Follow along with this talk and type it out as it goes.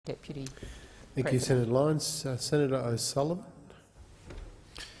Deputy Thank you, President. Senator Lyons. Senator O'Sullivan.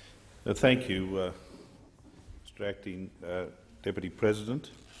 Thank you, Mr Acting Deputy President.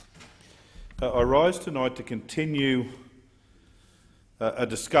 I rise tonight to continue a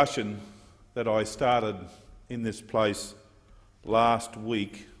discussion that I started in this place last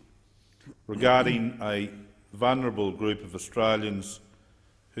week regarding a vulnerable group of Australians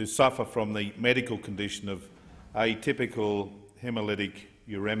who suffer from the medical condition of atypical hemolytic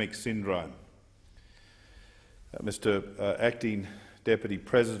uremic syndrome. Mr Acting Deputy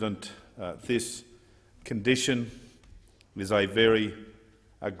President, this condition is a very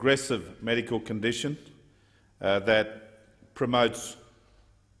aggressive medical condition that promotes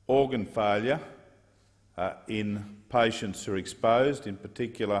organ failure in patients who are exposed, in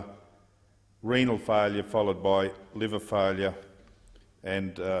particular renal failure followed by liver failure,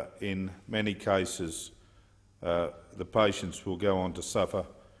 and in many cases the patients will go on to suffer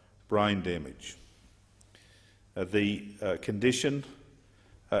brain damage. The condition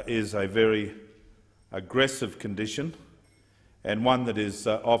is a very aggressive condition and one that is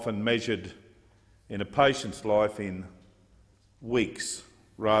often measured in a patient's life in weeks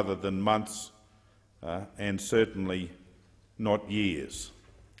rather than months and certainly not years.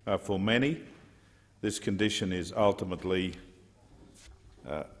 For many, this condition is ultimately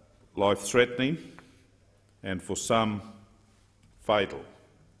life-threatening and for some fatal.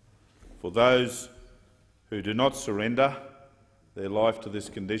 For those who do not surrender their life to this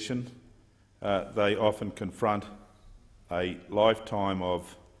condition, they often confront a lifetime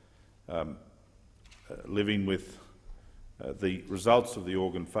of living with the results of the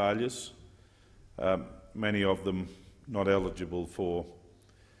organ failures, many of them not eligible for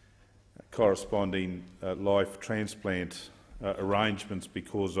corresponding life transplant arrangements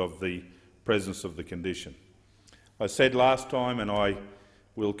because of the presence of the condition. I said last time, and I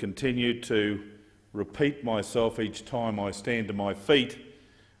will continue to repeat myself each time I stand to my feet,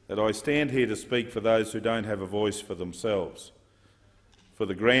 that I stand here to speak for those who don't have a voice for themselves, for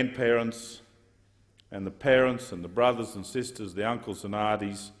the grandparents and the parents and the brothers and sisters, the uncles and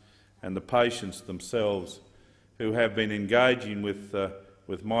aunties and the patients themselves who have been engaging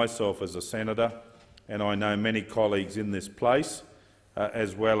with myself as a senator, and I know many colleagues in this place,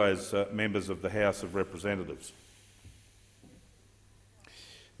 as well as members of the House of Representatives.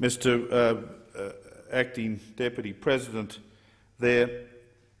 Mr Acting Deputy President, there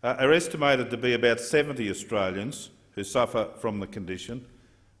are estimated to be about 70 Australians who suffer from the condition,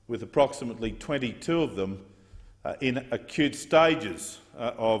 with approximately 22 of them in acute stages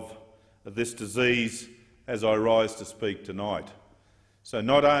of this disease as I rise to speak tonight. So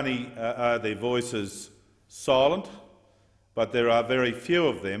not only are their voices silent, but there are very few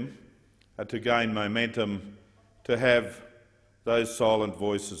of them to gain momentum to have those silent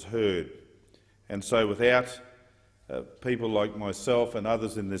voices heard. And so without people like myself and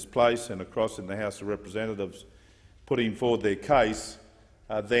others in this place and across in the House of Representatives putting forward their case,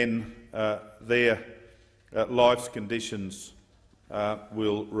 then their life's conditions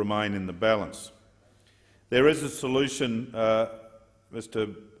will remain in the balance. There is a solution,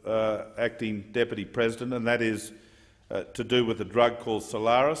 Mr Acting Deputy President, and that is to do with a drug called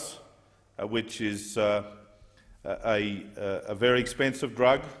Solaris, which is a very expensive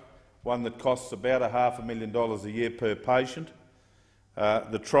drug, one that costs about $500,000 a year per patient.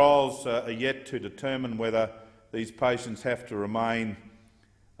 The trials are yet to determine whether these patients have to remain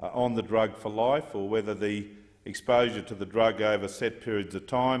on the drug for life or whether the exposure to the drug over set periods of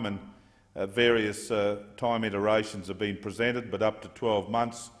time, and various time iterations have been presented, but up to 12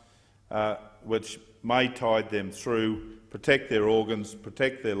 months, which may tide them through, protect their organs,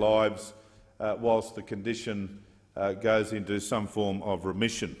 protect their lives, whilst the condition goes into some form of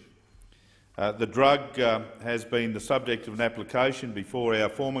remission. The drug has been the subject of an application before our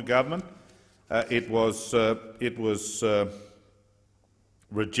former government. It was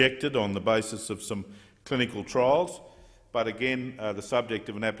rejected on the basis of some clinical trials, but again the subject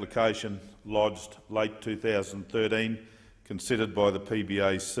of an application lodged late 2013, considered by the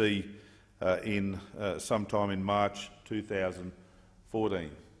PBAC sometime in March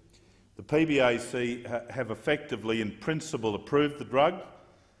 2014. The PBAC have effectively, in principle, approved the drug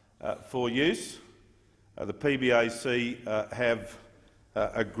for use. The PBAC have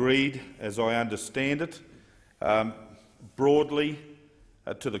agreed, as I understand it, broadly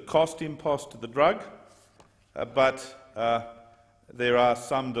to the cost impost of the drug, but there are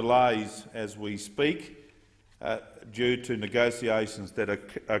some delays as we speak due to negotiations that are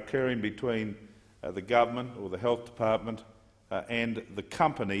occurring between the government or the health department and the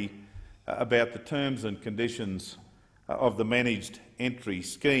company about the terms and conditions of the managed entry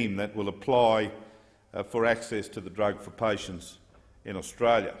scheme that will apply for access to the drug for patients in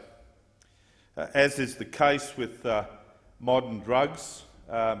Australia. As is the case with modern drugs,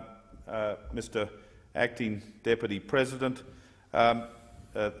 Mr Acting Deputy President,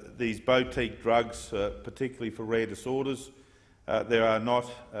 these boutique drugs, particularly for rare disorders, there are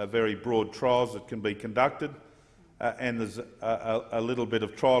not very broad trials that can be conducted, and there's a little bit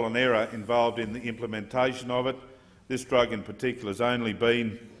of trial and error involved in the implementation of it. This drug in particular has only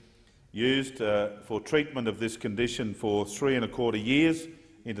been used for treatment of this condition for 3¼ years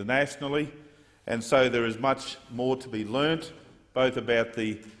internationally, and so there is much more to be learnt, both about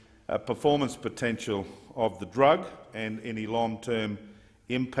the performance potential of the drug and any long-term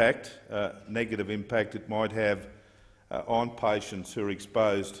impact, negative impact it might have on patients who are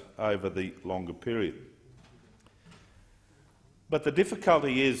exposed over the longer period. But the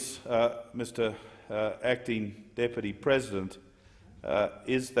difficulty is, Mr Acting Deputy President,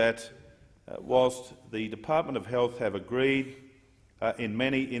 is that whilst the Department of Health have agreed in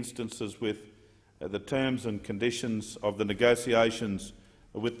many instances with the terms and conditions of the negotiations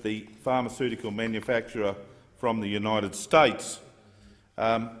with the pharmaceutical manufacturer from the United States,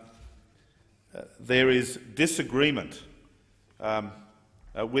 there is disagreement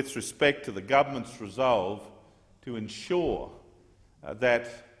with respect to the government's resolve to ensure that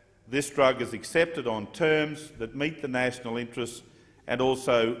this drug is accepted on terms that meet the national interests and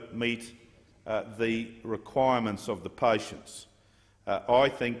also meet the requirements of the patients. I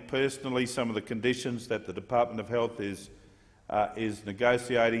think personally some of the conditions that the Department of Health is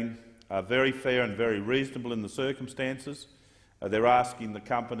negotiating are very fair and very reasonable in the circumstances. They're asking the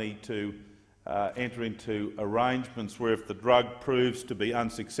company to enter into arrangements where, if the drug proves to be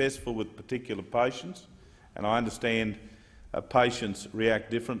unsuccessful with particular patients, and I understand patients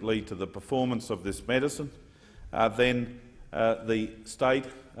react differently to the performance of this medicine, then the state,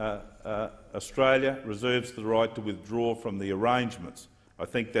 Australia, reserves the right to withdraw from the arrangements. I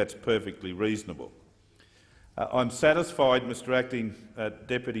think that's perfectly reasonable. I'm satisfied, Mr Acting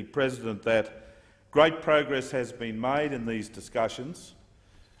Deputy President, that great progress has been made in these discussions.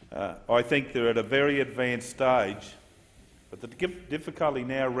 I think they're at a very advanced stage, but the difficulty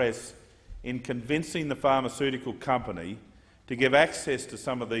now rests in convincing the pharmaceutical company to give access to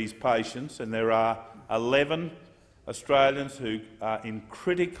some of these patients, and there are 11 Australians who are in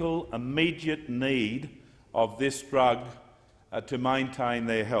critical, immediate need of this drug to maintain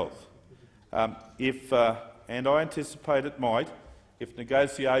their health. And I anticipate it might, if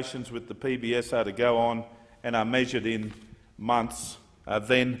negotiations with the PBS are to go on and are measured in months,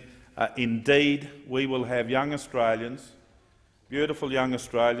 then indeed we will have young Australians, beautiful young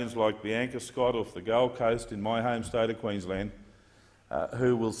Australians like Bianca Scott off the Gold Coast in my home state of Queensland,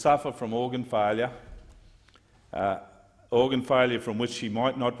 who will suffer from organ failure from which she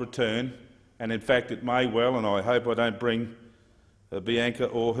might not return, and in fact it may well, and I hope I don't bring Bianca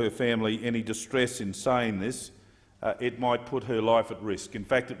or her family any distress in saying this, it might put her life at risk. In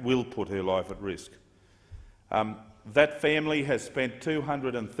fact, it will put her life at risk. That family has spent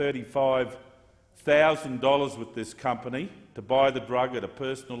 $235,000 with this company to buy the drug at a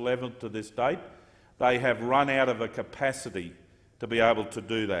personal level to this date. They have run out of a capacity to be able to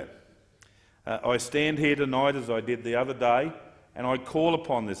do that. I stand here tonight, as I did the other day, and I call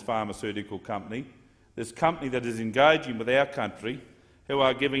upon this pharmaceutical company, this company that is engaging with our country, who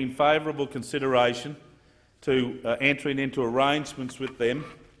are giving favourable consideration to entering into arrangements with them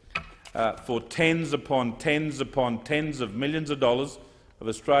for tens upon tens upon tens of millions of dollars of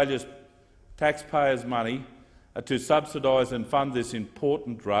Australia's taxpayers' money to subsidise and fund this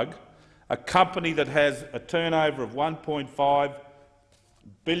important drug, a company that has a turnover of $1.5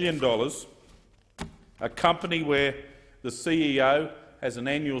 billion, a company where the CEO has an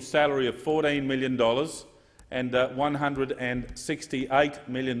annual salary of $14 million and $168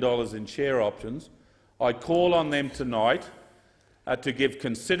 million in share options. I call on them tonight to give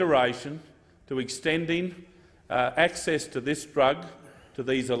consideration to extending access to this drug to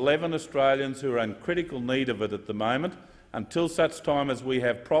these 11 Australians who are in critical need of it at the moment, until such time as we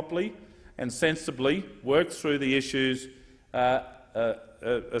have properly and sensibly worked through the issues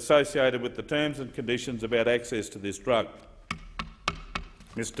associated with the terms and conditions about access to this drug.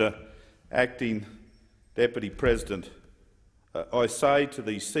 Mr Acting Deputy President, I say to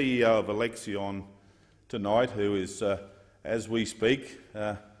the CEO of Alexion tonight, who is, as we speak,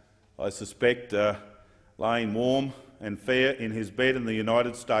 I suspect, laying warm and fair in his bed in the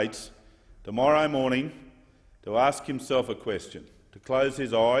United States, tomorrow morning, to ask himself a question, to close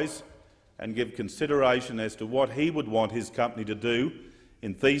his eyes and give consideration as to what he would want his company to do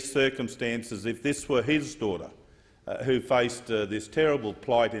in these circumstances if this were his daughter, who faced this terrible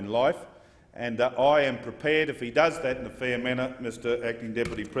plight in life, and I am prepared, if he does that in a fair manner, Mr Acting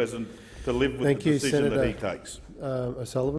Deputy President, to live with the decision that he takes. O'Sullivan.